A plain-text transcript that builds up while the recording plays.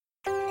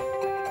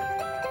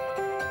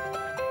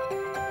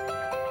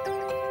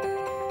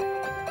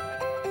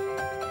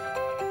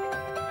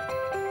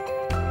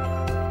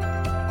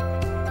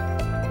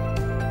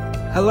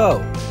Hello,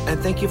 and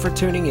thank you for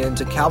tuning in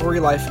to Calvary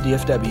Life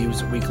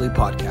DFW's weekly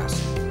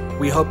podcast.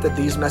 We hope that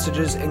these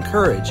messages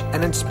encourage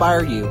and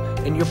inspire you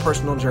in your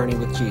personal journey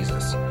with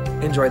Jesus.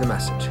 Enjoy the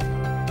message.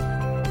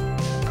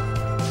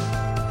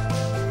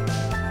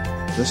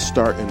 Let's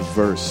start in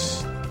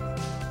verse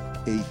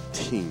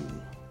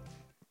 18.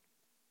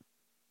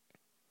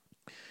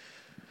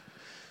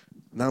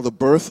 Now the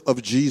birth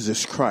of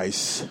Jesus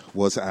Christ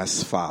was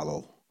as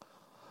follows.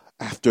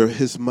 After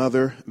his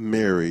mother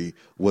Mary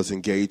was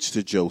engaged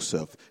to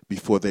Joseph,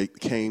 before they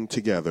came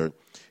together,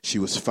 she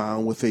was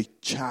found with a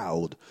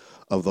child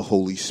of the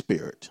Holy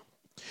Spirit.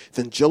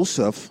 Then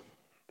Joseph,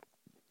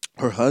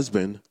 her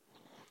husband,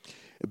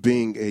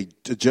 being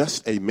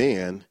just a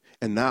man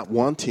and not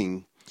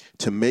wanting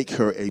to make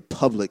her a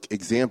public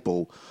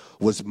example,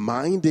 was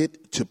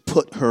minded to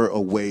put her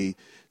away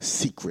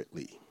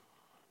secretly.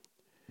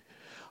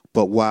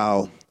 But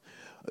while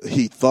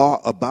he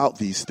thought about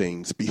these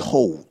things,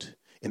 behold,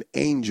 an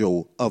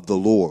angel of the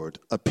Lord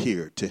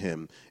appeared to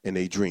him in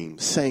a dream,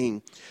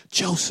 saying,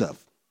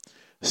 Joseph,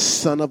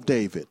 son of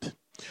David,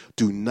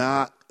 do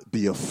not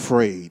be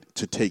afraid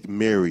to take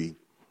Mary,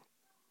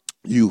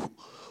 you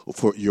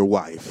for your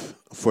wife,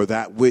 for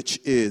that which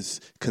is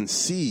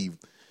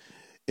conceived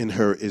in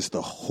her is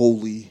the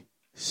Holy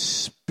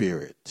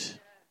Spirit.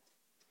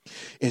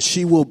 And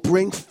she will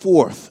bring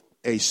forth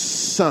a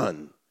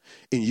son,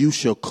 and you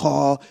shall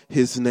call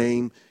his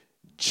name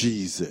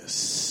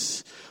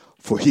Jesus.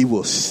 For he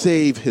will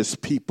save his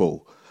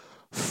people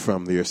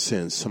from their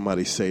sins.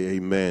 Somebody say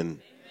amen.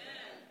 Amen.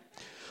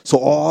 So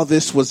all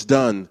this was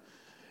done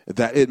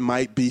that it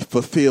might be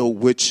fulfilled,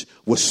 which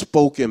was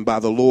spoken by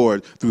the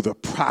Lord through the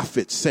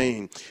prophet,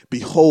 saying,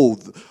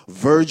 behold,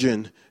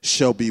 virgin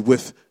shall be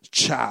with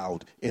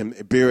child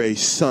and bear a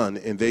son,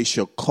 and they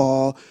shall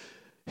call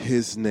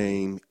his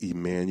name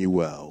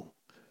Emmanuel,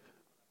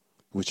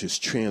 which is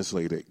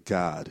translated,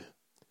 God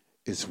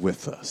is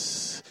with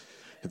us.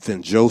 And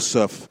then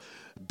Joseph,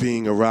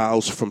 being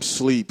aroused from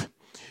sleep,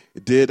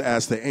 did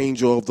as the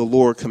angel of the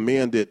Lord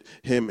commanded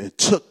him and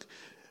took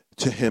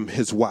to him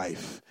his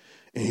wife.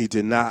 And he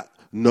did not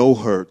know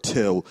her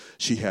till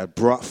she had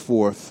brought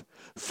forth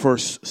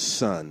first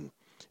son.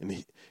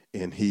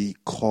 And he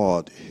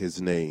called his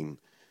name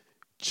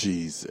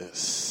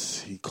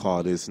Jesus. He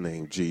called his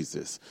name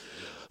Jesus.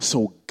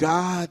 So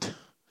God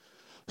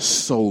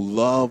so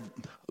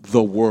loved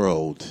the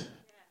world,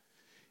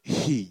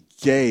 he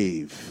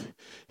gave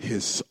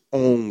his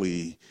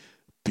only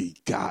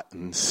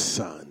begotten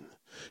son,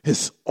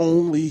 his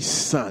only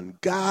son.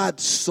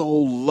 God so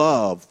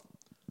loved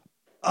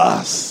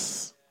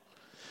us,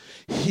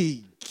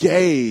 he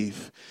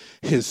gave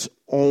his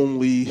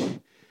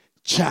only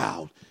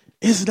child.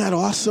 Isn't that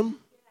awesome?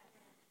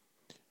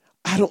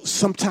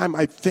 Sometimes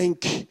I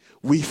think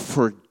we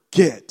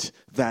forget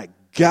that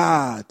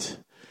God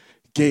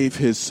gave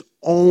his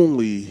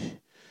only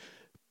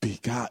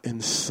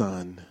begotten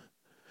son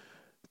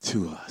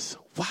to us.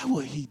 Why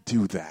would he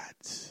do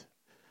that?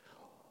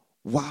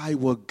 Why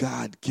will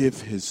God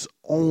give his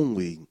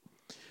only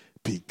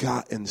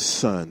begotten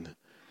son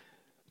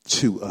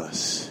to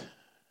us?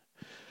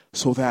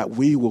 So that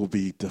we will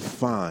be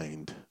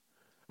defined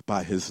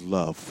by his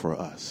love for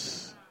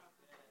us.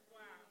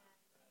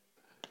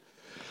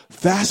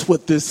 That's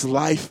what this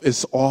life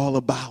is all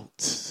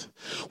about.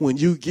 When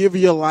you give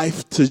your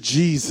life to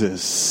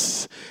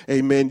Jesus,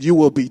 amen, you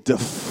will be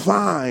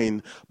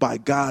defined by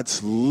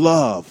God's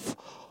love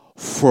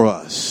for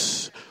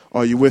us.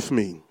 Are you with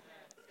me?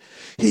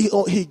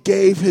 He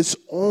gave his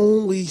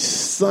only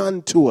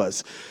son to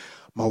us.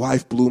 My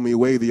wife blew me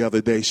away the other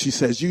day. She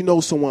says, you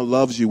know someone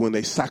loves you when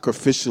they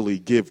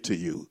sacrificially give to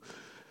you.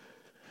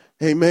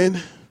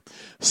 Amen.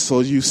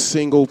 So you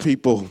single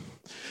people,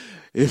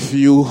 if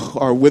you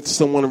are with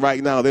someone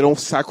right now, they don't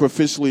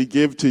sacrificially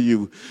give to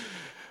you,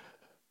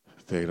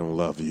 they don't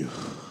love you.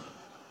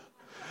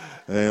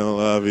 They don't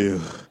love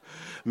you.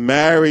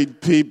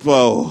 Married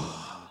people,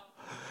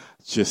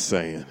 just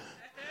saying.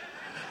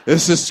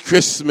 This is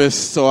Christmas,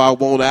 so I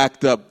won't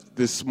act up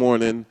this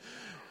morning.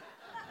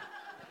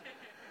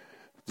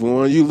 But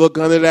when you look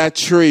under that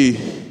tree,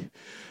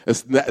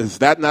 is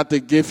that not the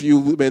gift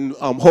you've been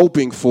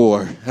hoping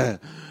for?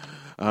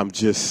 I'm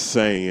just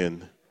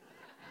saying.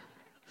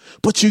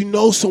 But you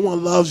know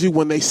someone loves you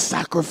when they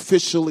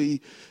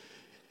sacrificially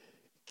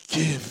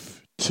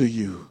give to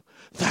you.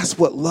 That's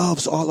what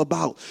love's all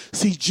about.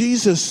 See,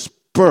 Jesus'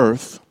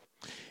 birth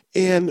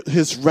and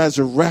his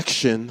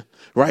resurrection,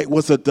 right,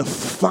 was a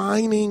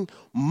defining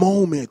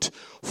moment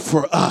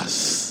for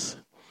us.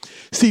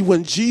 See,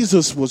 when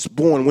Jesus was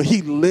born, when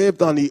he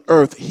lived on the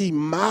earth, he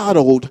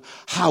modeled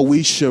how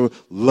we should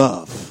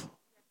love.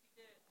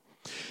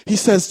 He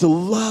says to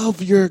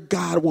love your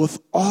God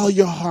with all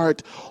your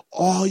heart,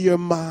 all your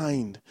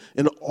mind,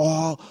 and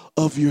all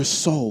of your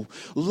soul.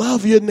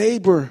 Love your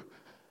neighbor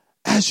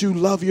as you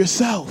love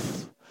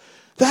yourself.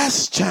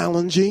 That's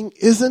challenging,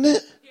 isn't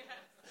it?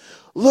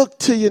 Look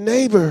to your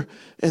neighbor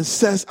and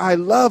says, I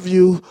love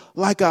you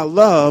like I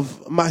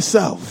love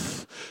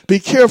myself. Be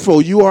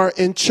careful, you are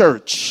in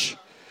church.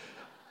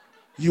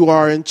 You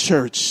are in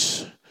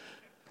church.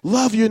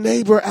 Love your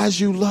neighbor as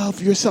you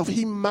love yourself.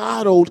 He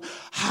modeled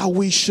how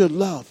we should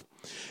love.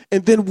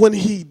 And then when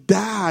he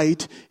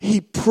died,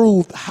 he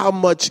proved how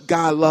much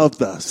God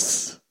loved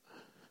us.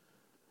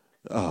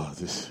 Oh,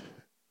 this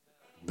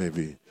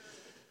maybe.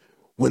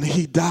 When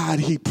he died,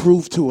 he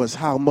proved to us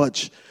how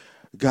much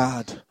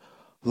God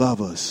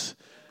loves us.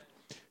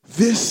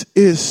 This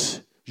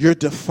is your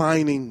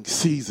defining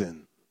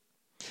season.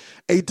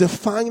 A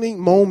defining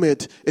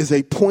moment is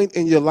a point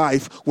in your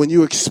life when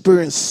you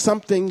experience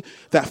something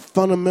that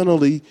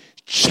fundamentally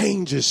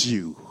changes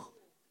you.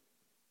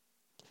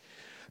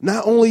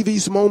 Not only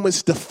these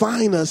moments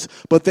define us,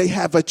 but they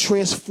have a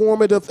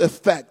transformative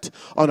effect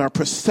on our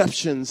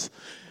perceptions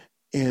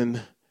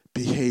and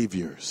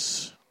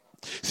behaviors.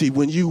 See,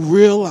 when you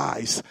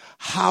realize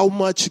how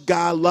much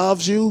God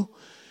loves you,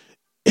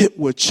 it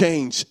will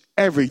change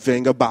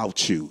everything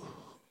about you.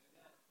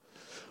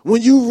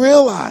 When you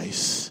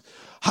realize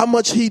how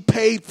much he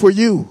paid for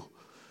you,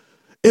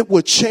 it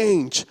will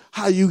change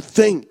how you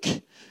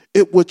think.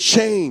 It will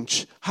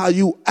change how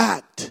you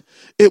act.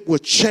 It will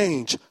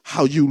change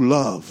how you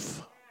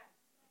love.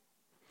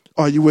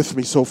 Are you with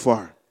me so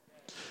far?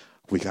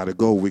 We got to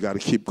go. We got to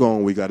keep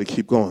going. We got to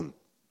keep going.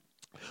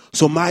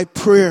 So my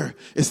prayer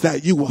is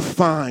that you will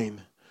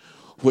find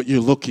what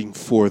you're looking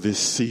for this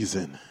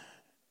season.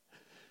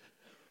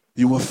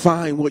 You will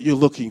find what you're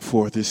looking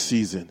for this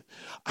season.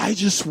 I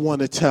just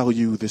want to tell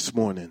you this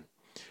morning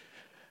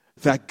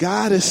that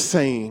God is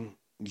saying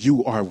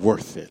you are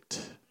worth it.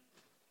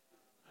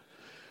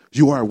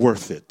 You are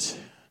worth it.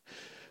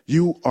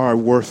 You are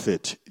worth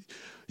it.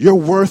 Your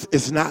worth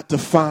is not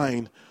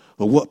defined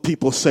by what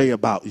people say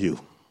about you.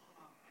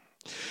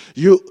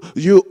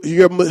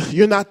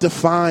 You're not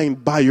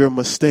defined by your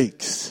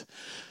mistakes.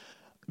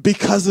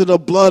 Because of the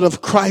blood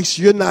of Christ,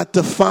 you're not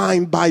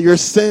defined by your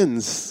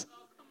sins.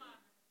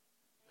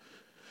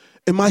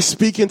 Am I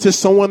speaking to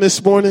someone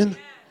this morning?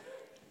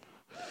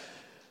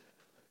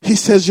 He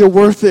says you're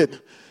worth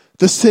it.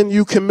 The sin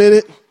you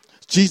committed,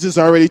 Jesus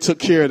already took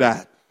care of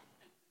that.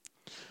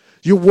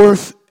 You're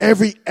worth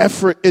every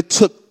effort it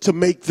took to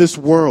make this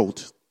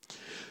world.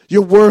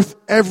 You're worth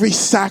every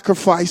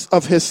sacrifice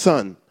of his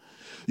son.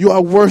 You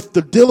are worth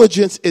the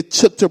diligence it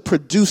took to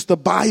produce the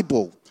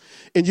Bible.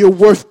 And you're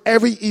worth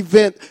every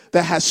event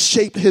that has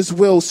shaped his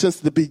will since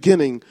the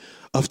beginning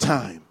of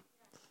time.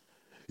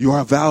 You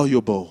are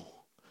valuable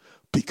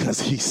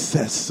because he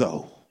says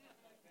so.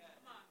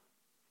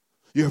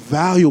 You're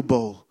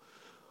valuable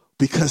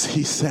because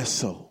he says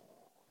so.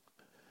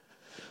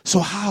 So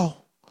how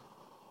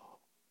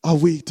are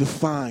we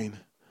defined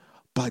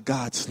by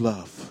God's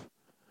love?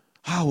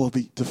 How are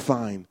we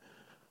defined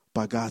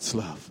by God's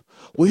love?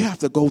 We have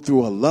to go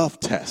through a love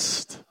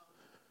test.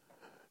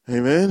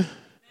 Amen?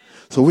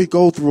 So we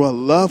go through a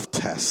love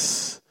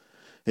test.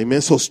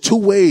 Amen? So it's two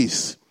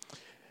ways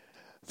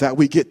that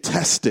we get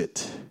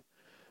tested.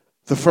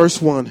 The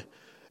first one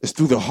is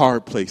through the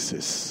hard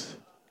places.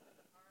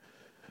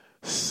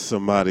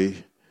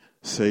 Somebody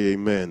say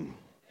amen.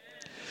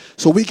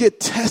 So we get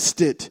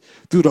tested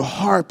through the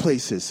hard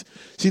places.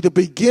 See, the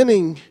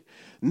beginning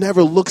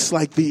never looks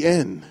like the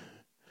end.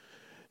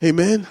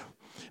 Amen.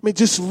 I mean,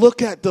 just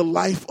look at the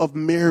life of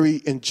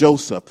Mary and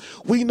Joseph.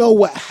 We know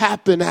what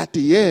happened at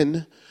the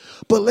end,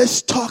 but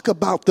let's talk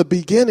about the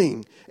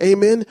beginning.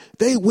 Amen.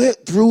 They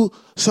went through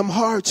some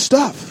hard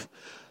stuff.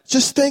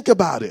 Just think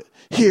about it.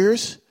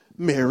 Here's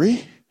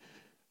Mary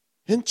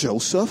and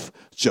Joseph.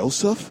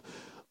 Joseph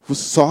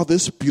saw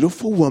this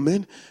beautiful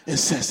woman and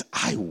says,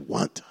 I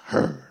want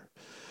her.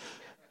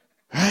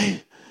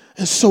 Right?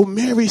 And so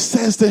Mary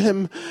says to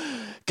him,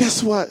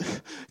 guess what?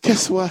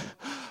 Guess what?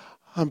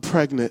 I'm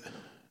pregnant.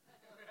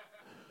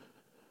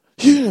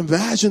 You can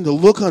imagine the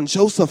look on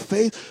Joseph's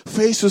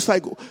face was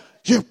like,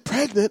 you're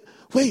pregnant?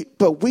 Wait,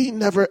 but we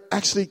never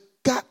actually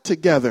got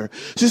together.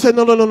 She said,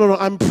 no,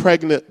 I'm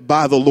pregnant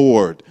by the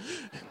Lord.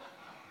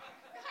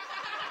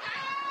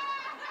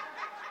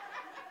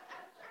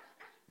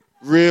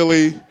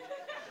 Really?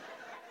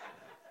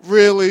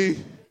 Really?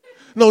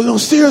 No,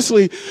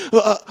 seriously.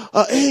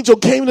 An angel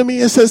came to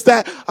me and says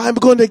that I'm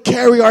going to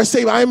carry our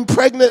Savior. I'm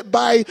pregnant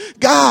by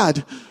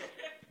God.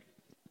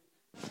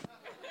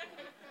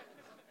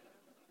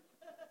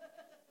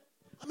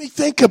 Let me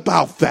think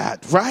about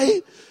that,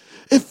 right?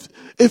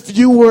 If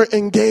you were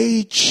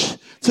engaged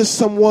to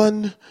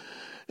someone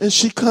and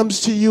she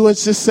comes to you and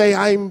just say,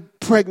 I'm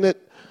pregnant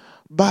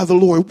by the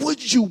Lord,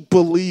 would you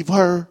believe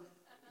her?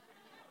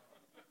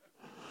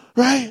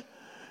 Right?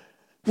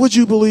 Would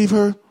you believe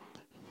her?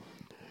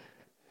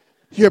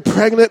 You're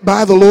pregnant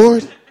by the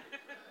Lord?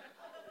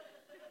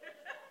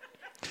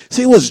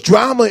 See, it was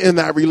drama in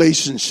that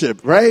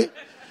relationship, right?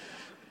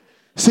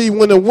 See,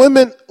 when a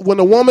woman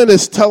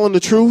is telling the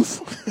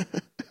truth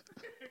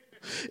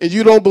and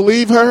you don't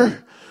believe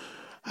her,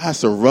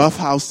 that's a rough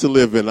house to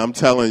live in, I'm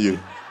telling you.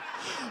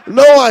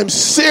 No, I'm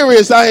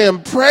serious. I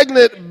am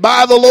pregnant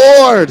by the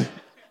Lord.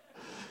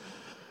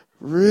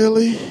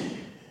 Really?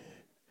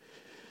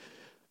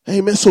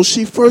 Amen. So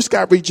she first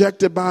got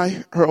rejected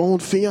by her own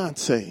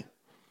fiance.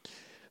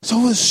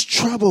 So it's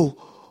trouble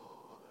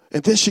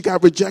And then she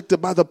got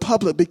rejected by the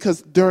public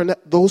because during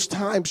those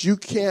times you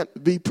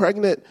can't be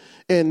pregnant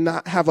and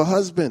not have a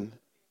husband.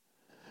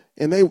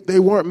 And they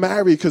weren't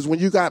married, because when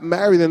you got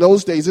married in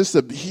those days, it's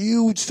a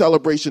huge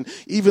celebration.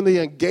 Even the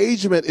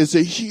engagement is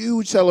a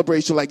huge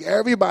celebration. Like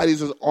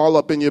everybody's all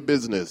up in your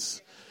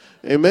business.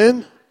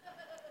 Amen?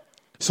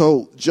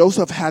 So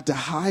Joseph had to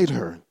hide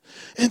her.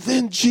 And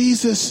then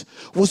Jesus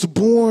was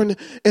born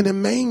in a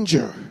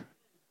manger.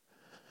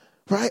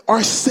 Right?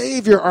 Our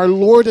Savior, our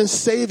Lord and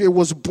Savior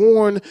was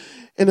born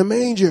in a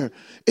manger.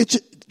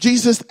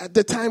 Jesus at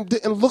the time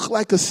didn't look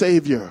like a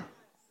Savior.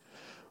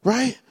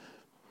 Right?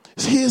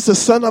 He is the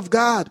Son of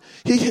God.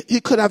 He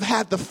could have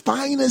had the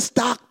finest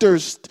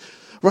doctors,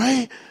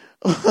 right?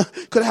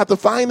 Could have the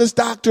finest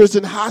doctors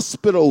in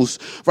hospitals,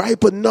 right?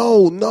 But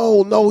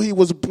no. He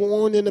was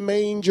born in a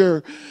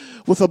manger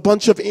with a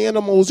bunch of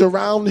animals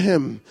around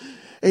him.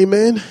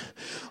 Amen.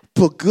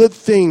 But good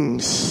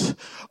things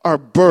are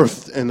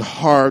birthed in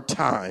hard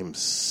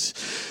times.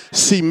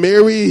 See,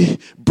 Mary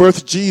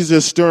birthed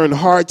Jesus during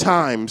hard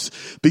times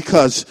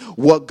because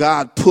what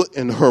God put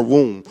in her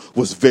womb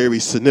was very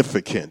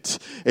significant.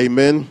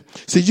 Amen.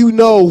 See, you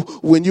know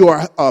when you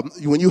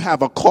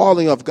have a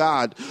calling of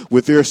God,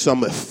 where there's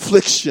some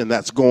affliction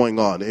that's going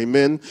on.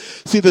 Amen.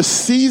 See, the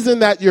season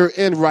that you're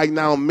in right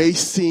now may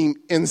seem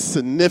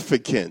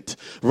insignificant,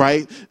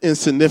 right?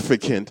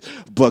 Insignificant,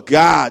 but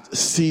God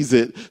sees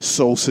it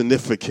so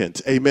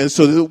significant. Amen.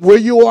 So where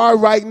you are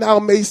right now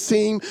may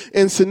seem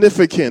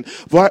insignificant,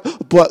 but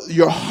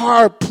your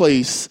hard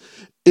place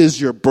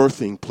is your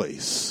birthing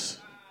place.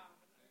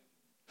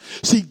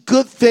 See,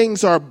 good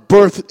things are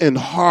birthed in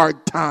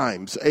hard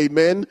times.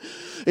 Amen.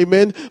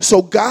 Amen.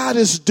 So God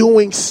is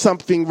doing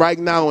something right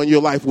now in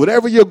your life.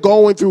 Whatever you're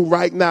going through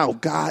right now,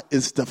 God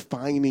is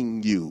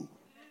defining you.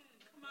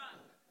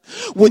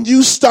 When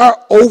you start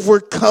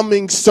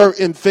overcoming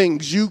certain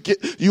things,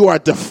 you are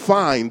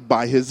defined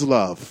by his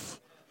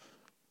love.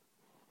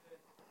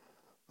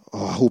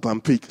 Oh, I hope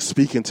I'm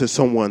speaking to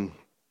someone.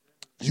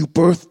 You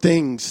birth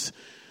things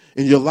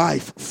in your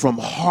life from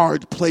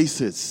hard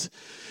places.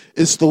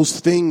 It's those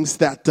things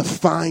that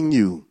define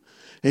you.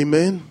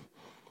 Amen.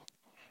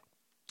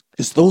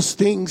 It's those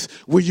things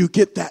where you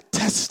get that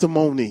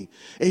testimony.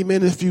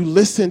 Amen. If you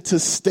listen to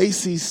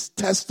Stacy's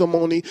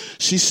testimony,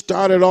 she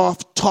started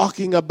off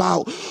talking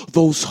about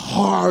those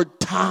hard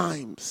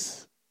times.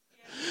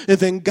 And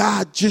then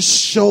God just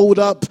showed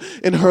up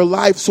in her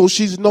life. So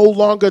she's no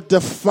longer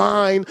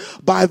defined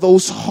by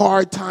those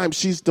hard times.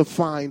 She's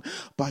defined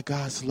by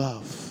God's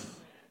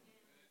love.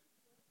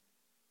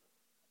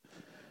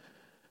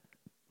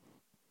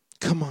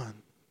 Come on.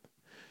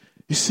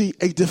 You see,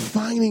 a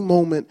defining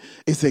moment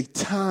is a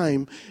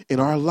time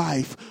in our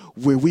life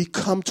where we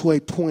come to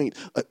a point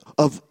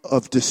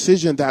of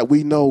decision that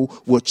we know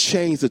will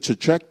change the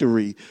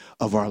trajectory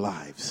of our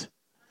lives.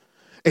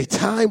 A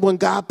time when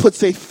God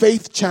puts a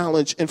faith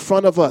challenge in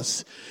front of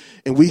us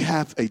and we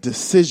have a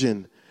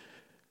decision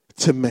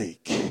to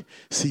make.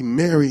 See,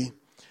 Mary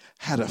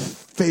had a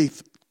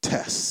faith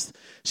test.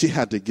 She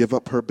had to give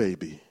up her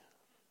baby.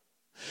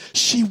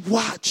 She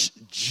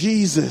watched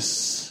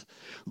Jesus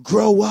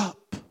grow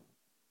up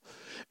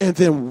and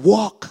then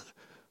walk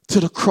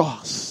to the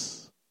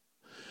cross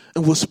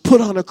and was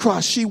put on a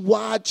cross. She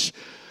watched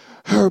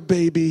her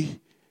baby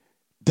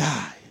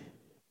die.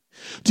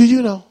 Do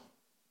you know?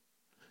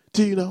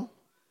 Do you know?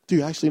 Do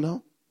you actually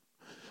know?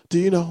 Do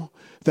you know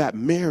that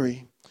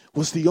Mary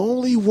was the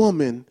only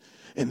woman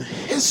in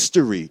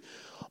history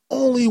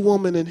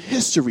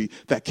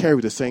that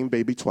carried the same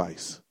baby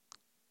twice?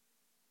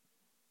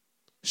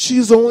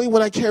 She's the only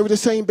one that carried the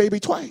same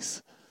baby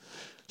twice.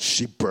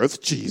 She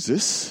birthed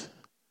Jesus,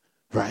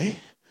 right?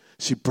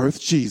 She birthed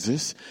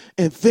Jesus.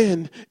 And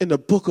then in the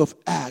book of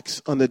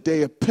Acts, on the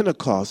day of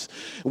Pentecost,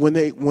 when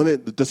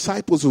the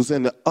disciples was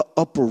in the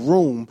upper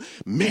room,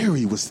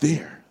 Mary was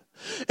there.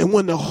 And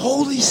when the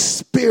Holy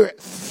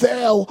Spirit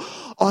fell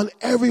on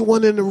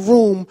everyone in the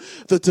room,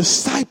 the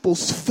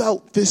disciples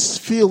felt this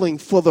feeling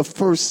for the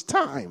first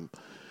time.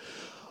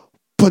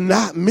 But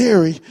not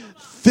Mary.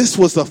 This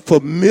was a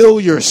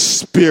familiar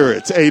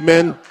spirit.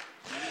 Amen.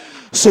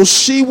 So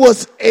she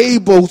was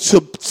able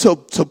to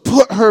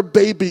put her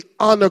baby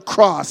on the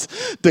cross.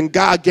 Then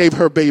God gave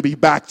her baby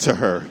back to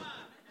her.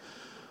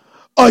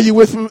 Are you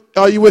with me?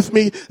 Are you with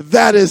me?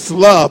 That is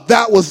love.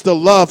 That was the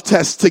love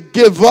test, to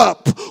give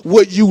up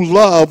what you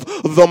love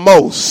the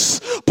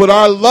most. But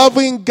our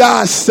loving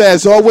God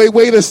says, oh,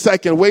 wait a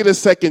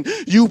second.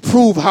 You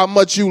prove how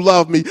much you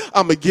love me.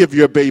 I'm going to give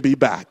your baby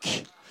back.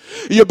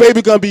 Your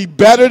baby going to be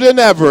better than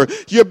ever.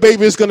 Your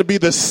baby is going to be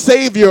the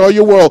savior of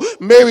your world.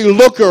 Mary,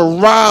 look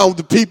around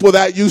the people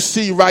that you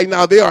see right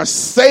now. They are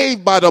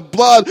saved by the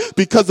blood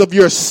because of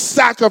your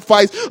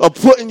sacrifice of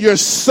putting your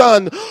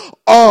son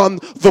on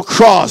the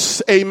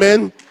cross.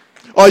 Amen.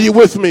 Are you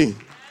with me?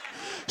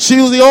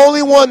 She was the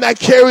only one that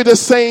carried the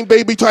same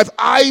baby twice.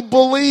 I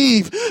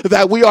believe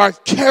that we are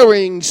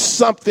carrying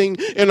something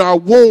in our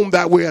womb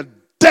that we are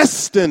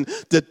destined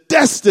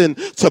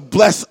to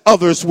bless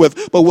others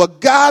with. But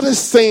what God is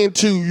saying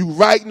to you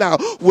right now,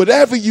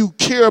 whatever you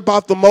care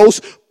about the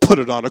most, put put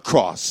it on a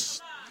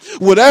cross.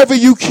 Whatever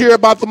you care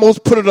about the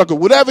most, put it on.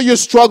 Whatever you're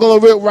struggling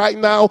with right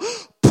now,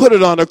 put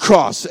it on a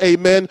cross.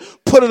 Amen.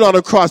 Put it on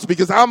a cross,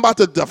 because I'm about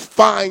to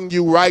define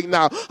you right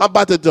now. I'm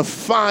about to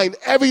define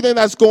everything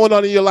that's going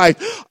on in your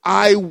life.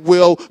 I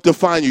will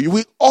define you.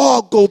 We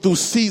all go through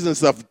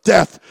seasons of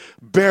death,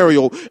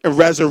 burial, and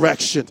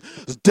resurrection.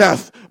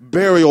 Death,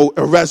 burial,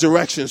 and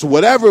resurrections.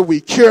 Whatever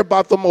we care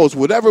about the most,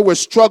 whatever we're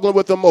struggling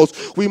with the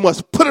most, we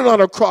must put it on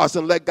a cross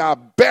and let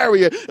God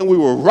bury it, and we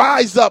will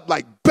rise up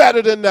like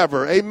better than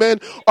ever. Amen.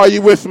 Are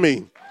you with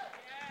me?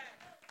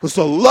 It's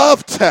a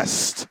love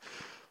test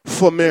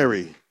for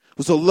Mary. It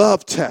was a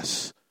love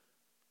test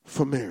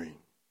for Mary.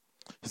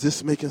 Is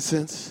this making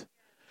sense?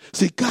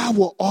 See, God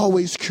will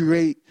always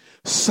create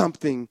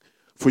something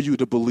for you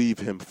to believe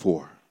him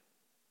for.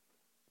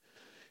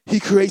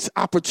 He creates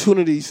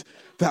opportunities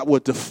that will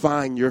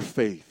define your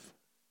faith.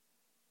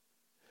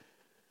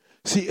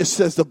 See, it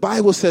says, the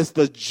Bible says,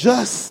 the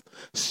just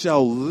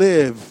shall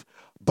live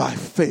by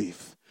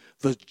faith.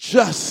 The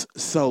just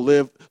shall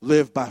live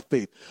by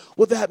faith.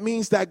 Well, that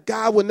means that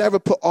God will never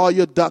put all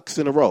your ducks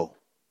in a row.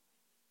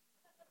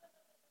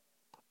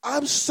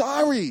 I'm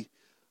sorry,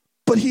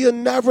 but he'll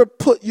never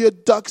put your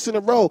ducks in a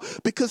row,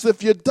 because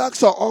if your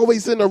ducks are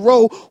always in a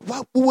row,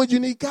 what would you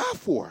need God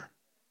for?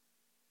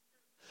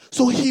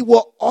 So he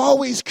will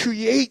always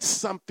create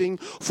something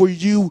for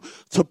you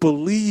to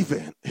believe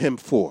in him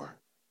for.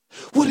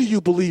 What do you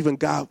believe in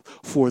God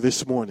for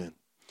this morning?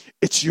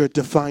 It's your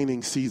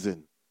defining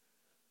season.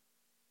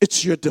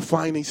 It's your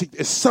defining season.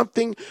 It's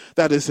something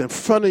that is in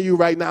front of you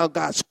right now.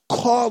 God's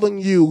calling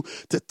you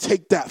to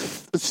take that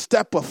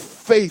step of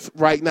faith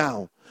right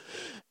now.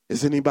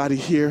 Is anybody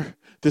here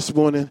this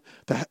morning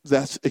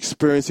that's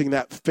experiencing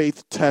that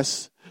faith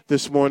test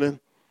this morning?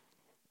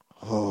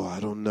 Oh, I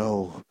don't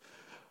know.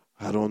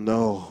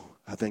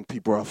 I think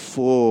people are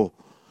full.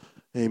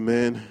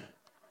 Amen.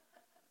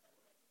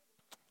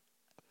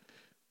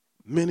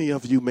 Many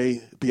of you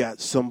may be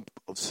at some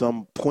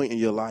point in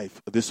your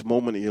life, this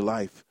moment in your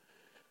life,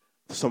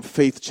 some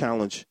faith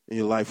challenge in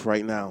your life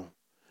right now,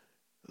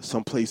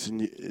 some place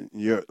in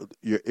your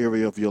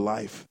area of your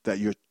life that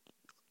you're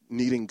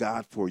needing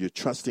God for, you're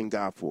trusting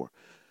God for.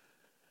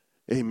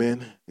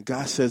 Amen.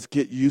 God says,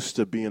 get used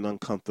to being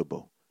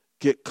uncomfortable.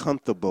 Get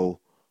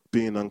comfortable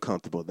being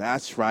uncomfortable.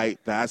 That's right.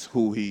 That's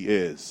who he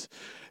is.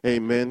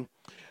 Amen.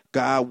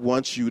 God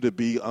wants you to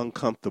be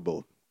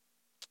uncomfortable.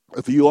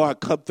 If you are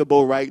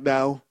comfortable right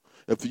now,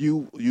 if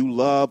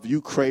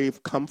you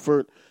crave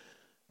comfort,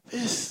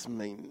 this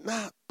may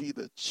not be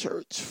the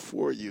church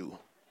for you.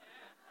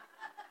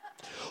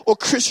 Or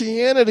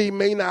Christianity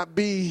may not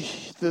be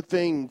the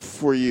thing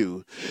for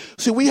you.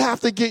 See, we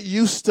have to get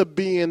used to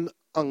being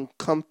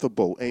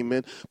uncomfortable,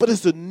 amen? But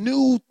it's a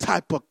new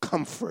type of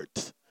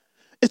comfort.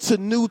 It's a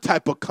new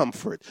type of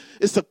comfort.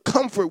 It's a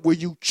comfort where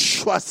you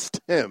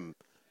trust him.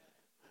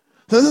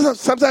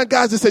 Sometimes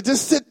God just say,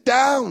 just sit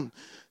down.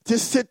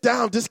 Just sit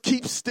down. Just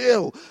keep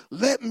still.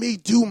 Let me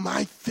do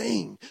my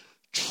thing.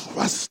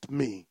 Trust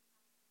me.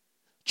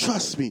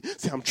 Trust me.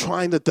 See, I'm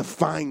trying to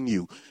define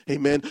you.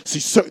 Amen.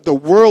 See, the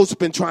world's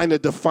been trying to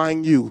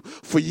define you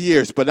for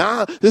years, but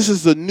now this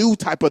is a new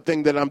type of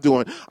thing that I'm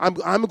doing.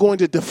 I'm going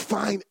to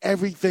define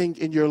everything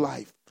in your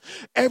life.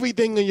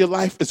 Everything in your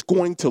life is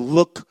going to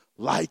look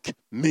like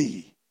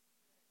me.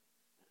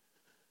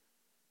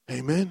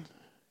 Amen.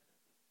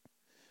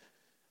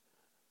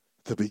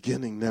 The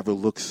beginning never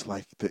looks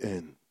like the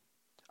end.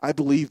 I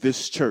believe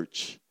this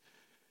church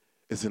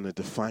is in a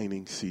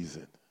defining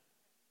season.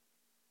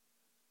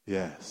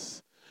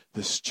 Yes,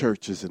 this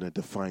church is in a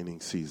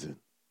defining season.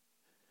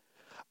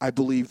 I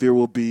believe there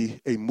will be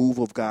a move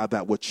of God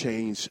that will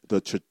change the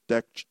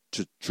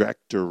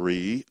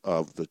trajectory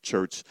of the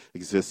church's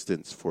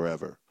existence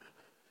forever.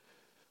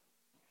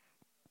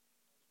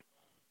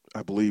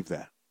 I believe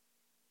that.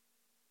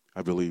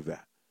 I believe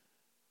that.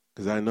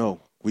 Because I know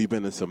we've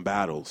been in some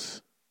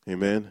battles.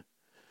 Amen.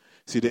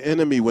 See, the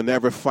enemy will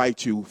never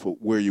fight you for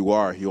where you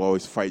are. He'll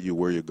always fight you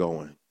where you're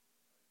going.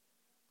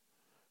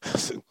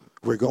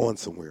 We're going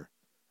somewhere.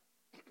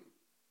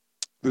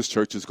 This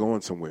church is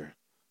going somewhere.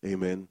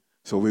 Amen.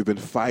 So we've been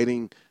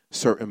fighting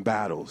certain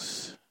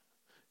battles.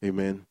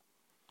 Amen.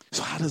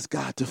 So how does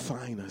God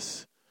define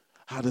us?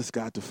 How does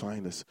God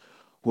define us?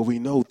 Well, we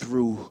know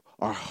through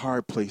our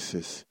hard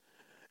places,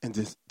 and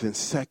then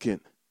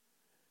second,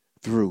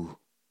 through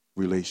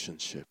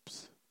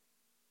relationships.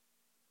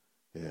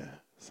 Yeah.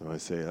 So I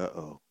say,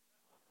 uh-oh.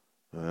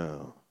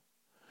 Oh.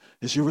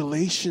 It's your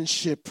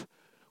relationship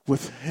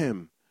with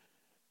him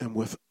and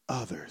with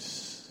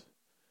others.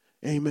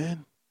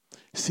 Amen.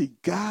 See,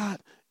 God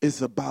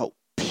is about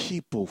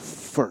people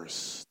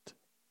first.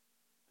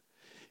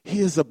 He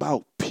is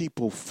about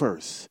people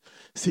first.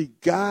 See,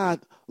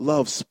 God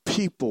loves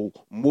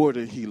people more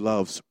than he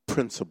loves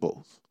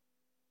principles.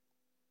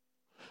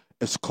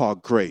 It's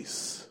called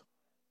grace.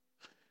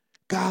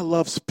 God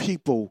loves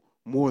people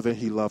more than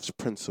he loves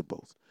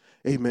principles.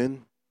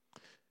 Amen.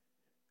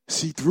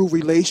 See, through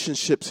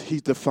relationships,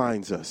 he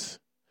defines us.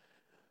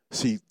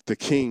 See, the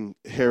king,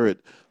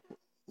 Herod,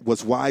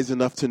 was wise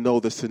enough to know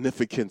the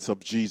significance of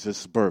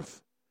Jesus'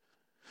 birth.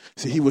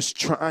 See, he was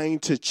trying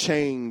to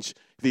change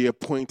the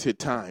appointed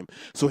time.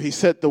 So he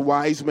said the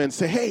wise men,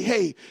 say,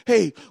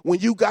 hey, when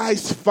you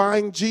guys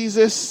find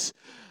Jesus,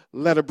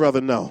 let a brother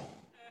know.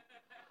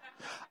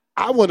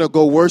 I want to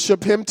go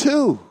worship him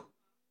too.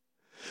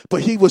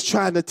 But he was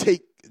trying to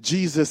take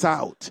Jesus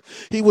out.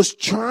 He was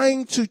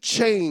trying to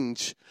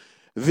change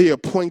the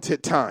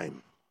appointed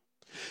time.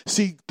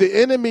 See, the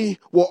enemy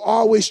will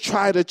always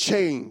try to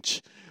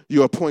change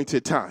your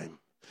appointed time.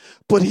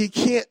 But he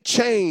can't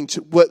change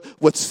what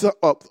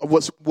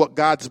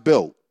God's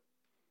built.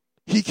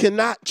 He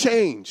cannot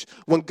change.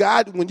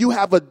 When you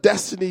have a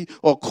destiny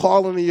or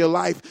calling in your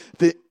life,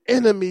 the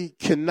enemy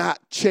cannot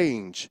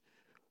change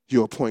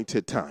your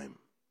appointed time.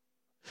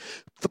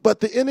 But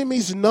the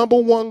enemy's number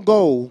one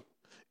goal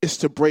is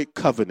to break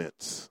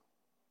covenants.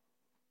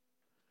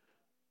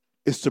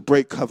 It's to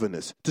break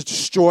covenants, to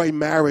destroy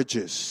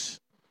marriages,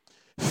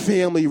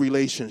 family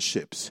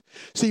relationships.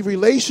 See,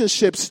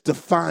 relationships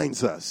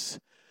defines us.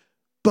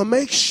 But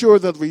make sure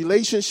the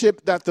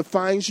relationship that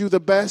defines you the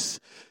best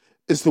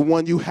is the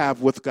one you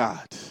have with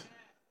God.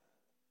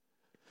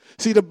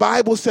 See, the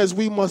Bible says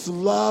we must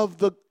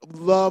love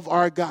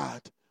our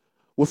God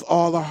with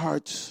all our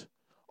hearts,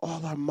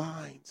 all our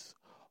minds,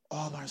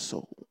 all our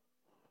soul,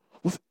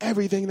 with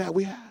everything that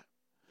we have.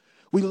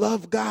 We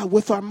love God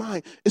with our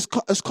mind. It's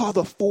called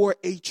the 4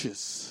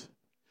 H's.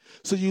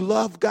 So you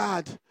love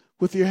God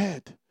with your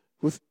head,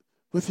 with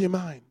your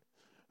mind,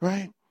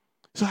 right?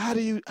 So how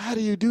do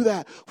you do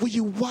that? Well,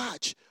 you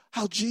watch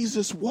how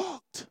Jesus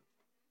walked.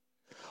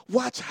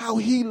 Watch how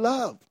he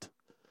loved,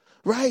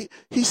 right?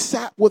 He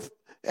sat with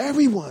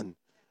everyone,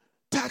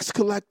 tax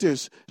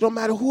collectors, no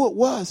matter who it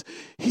was.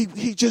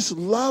 He just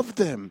loved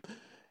them.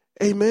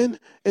 Amen.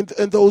 And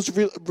those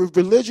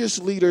religious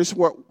leaders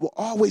were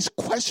always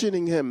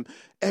questioning him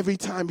every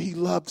time he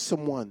loved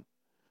someone.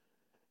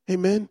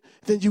 Amen.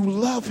 Then you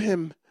love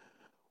him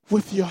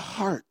with your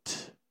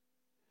heart.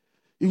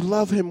 You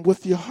love him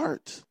with your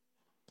heart.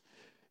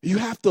 You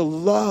have to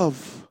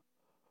love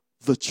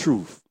the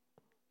truth.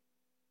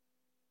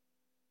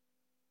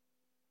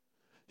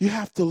 You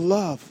have to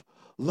love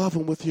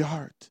him with your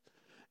heart.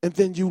 And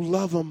then you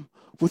love him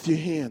with your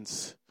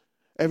hands.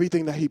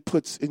 Everything that he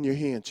puts in your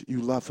hands, you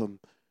love him.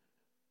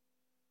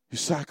 You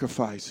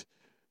sacrifice.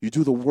 You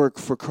do the work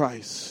for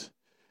Christ.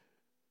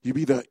 You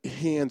be the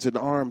hands and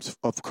arms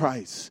of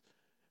Christ.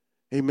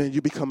 Amen.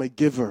 You become a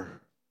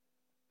giver.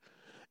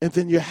 And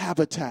then your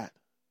habitat.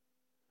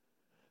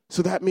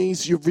 So that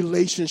means your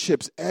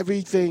relationships,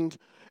 every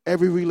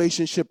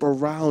relationship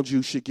around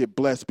you should get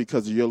blessed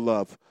because of your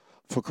love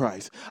for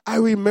Christ. I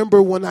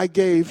remember when I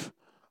gave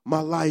my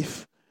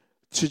life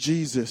to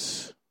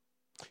Jesus,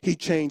 he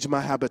changed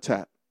my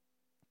habitat.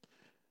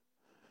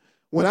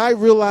 When I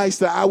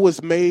realized that I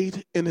was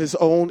made in his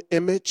own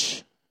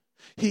image,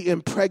 he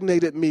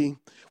impregnated me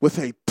with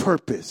a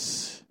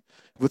purpose.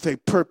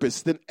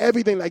 Then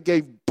everything I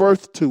gave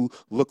birth to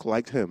looked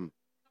like him.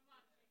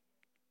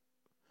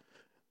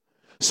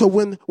 So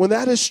when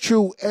that is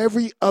true,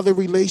 every other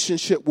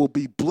relationship will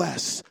be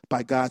blessed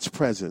by God's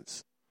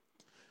presence.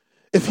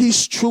 If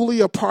he's truly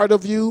a part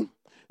of you,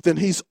 then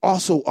he's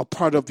also a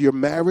part of your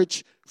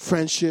marriage,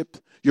 friendship,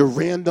 your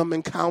random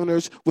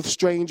encounters with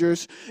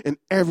strangers, and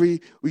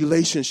every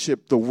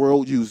relationship the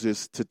world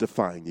uses to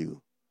define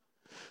you.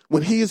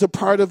 When he is a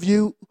part of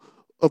you,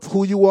 of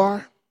who you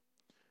are,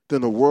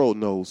 then the world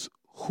knows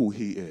who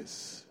he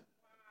is.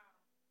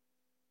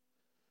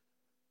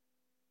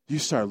 You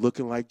start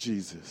looking like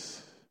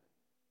Jesus.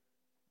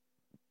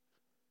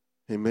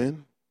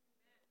 Amen.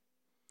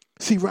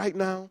 See, right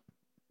now,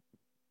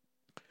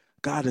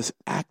 God is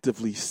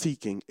actively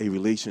seeking a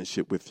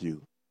relationship with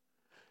you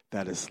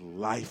that is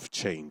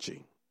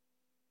life-changing.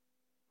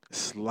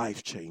 It's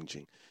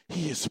life-changing.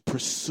 He is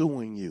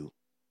pursuing you.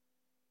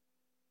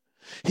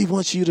 He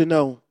wants you to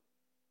know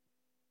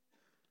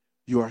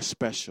you are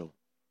special.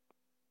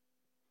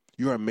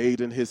 You are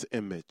made in his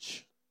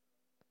image.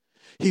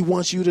 He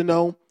wants you to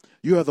know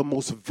you are the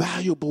most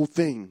valuable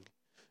thing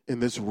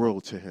in this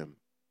world to him.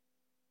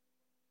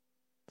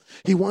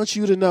 He wants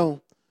you to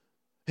know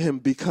him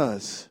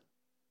because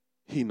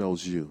he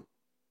knows you.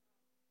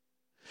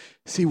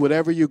 See,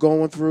 whatever you're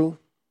going through,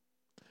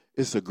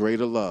 it's a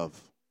greater love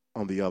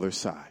on the other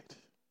side.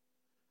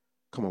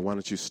 Come on, why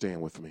don't you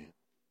stand with me?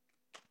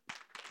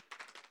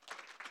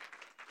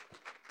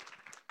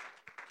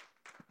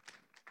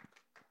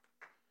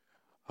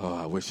 Oh,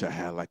 I wish I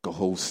had like a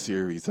whole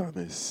series on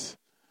this.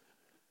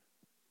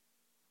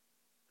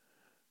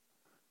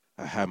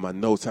 I had my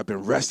notes. I've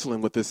been wrestling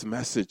with this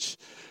message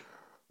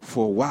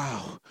for a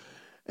while.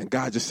 And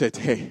God just said,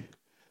 hey,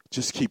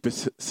 just keep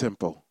it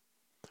simple.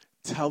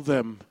 Tell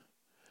them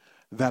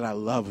that I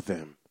love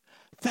them.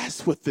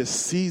 That's what this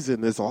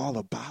season is all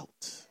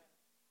about.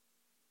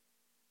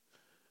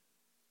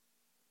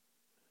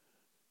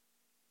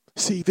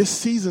 See, this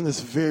season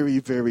is very,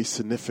 very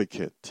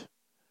significant.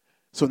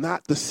 So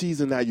not the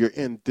season that you're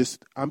in.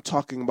 I'm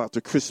talking about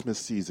the Christmas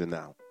season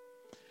now.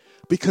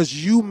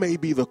 Because you may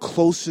be the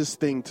closest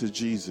thing to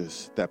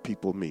Jesus that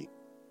people meet.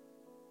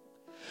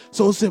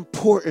 So it's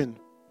important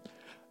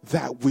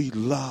that we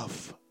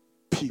love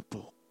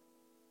people.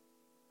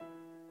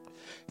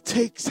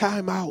 Take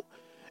time out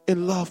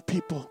and love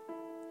people,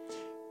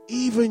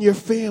 even your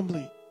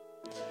family.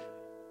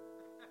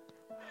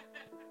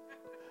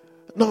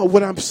 No,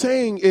 what I'm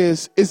saying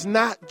is, it's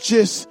not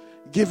just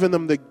giving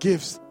them the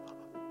gifts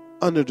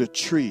under the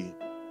tree.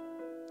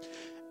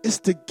 It's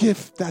the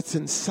gift that's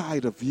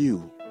inside of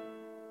you.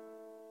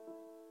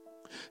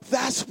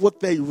 That's what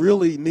they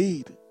really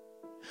need.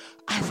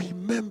 I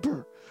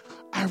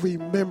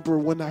remember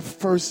when I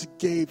first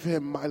gave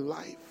him my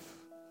life.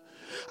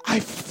 I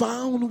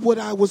found what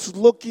I was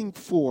looking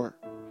for.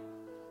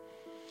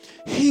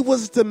 He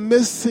was the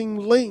missing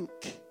link.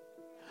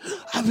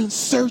 I've been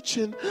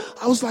searching.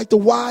 I was like the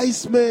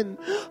wise men.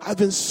 I've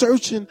been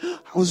searching.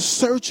 I was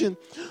searching.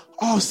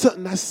 All of a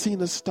sudden, I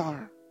seen a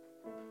star.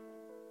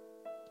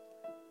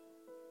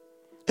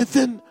 And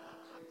then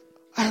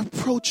I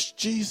approached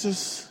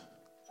Jesus.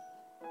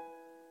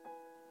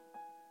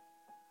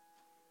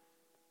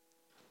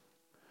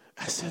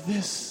 I said,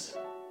 this,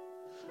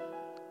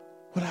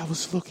 what I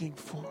was looking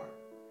for,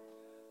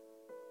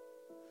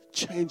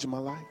 changed my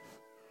life.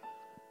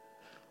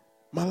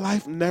 My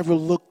life never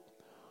looked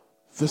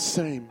the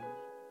same.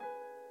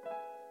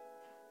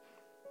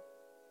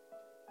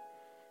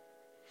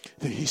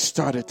 Then he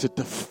started to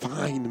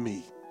define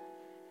me.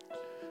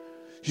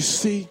 You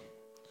see,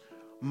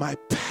 my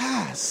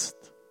past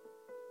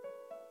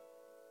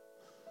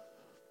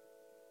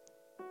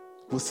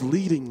was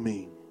leading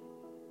me.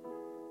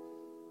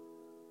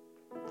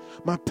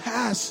 My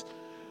past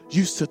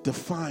used to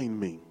define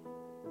me.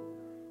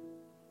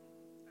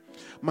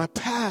 My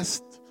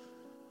past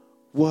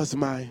was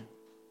my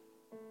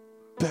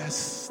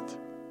best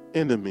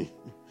enemy.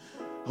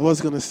 I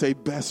was going to say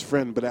best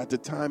friend, but at the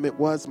time it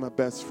was my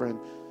best friend,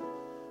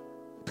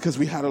 because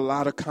we had a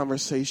lot of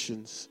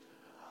conversations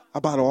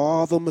about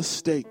all the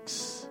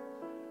mistakes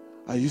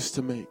I used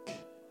to make.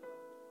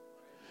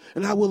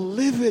 And I would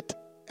live it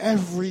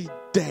every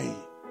day.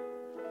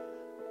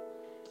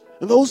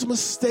 And those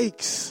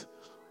mistakes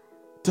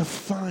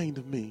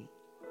defined me.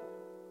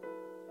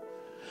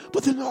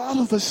 But then all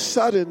of a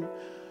sudden,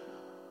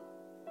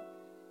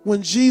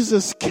 when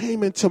Jesus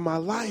came into my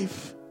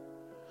life,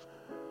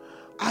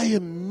 I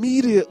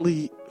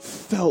immediately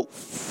felt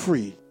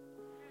free.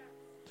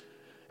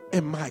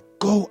 And my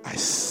goal, I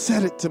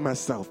said it to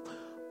myself,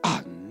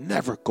 I'll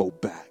never go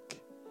back.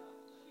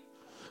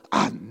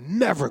 I'll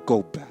never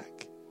go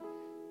back.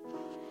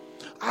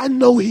 I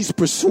know he's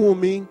pursuing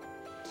me,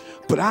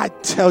 but I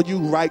tell you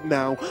right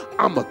now,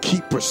 I'm going to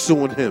keep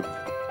pursuing him.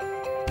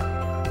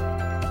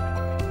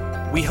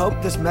 We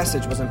hope this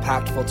message was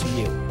impactful to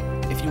you.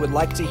 If you would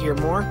like to hear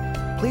more,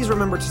 please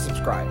remember to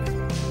subscribe.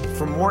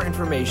 For more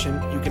information,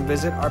 you can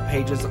visit our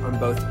pages on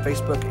both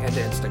Facebook and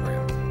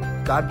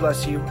Instagram. God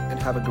bless you and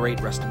have a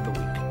great rest of the week.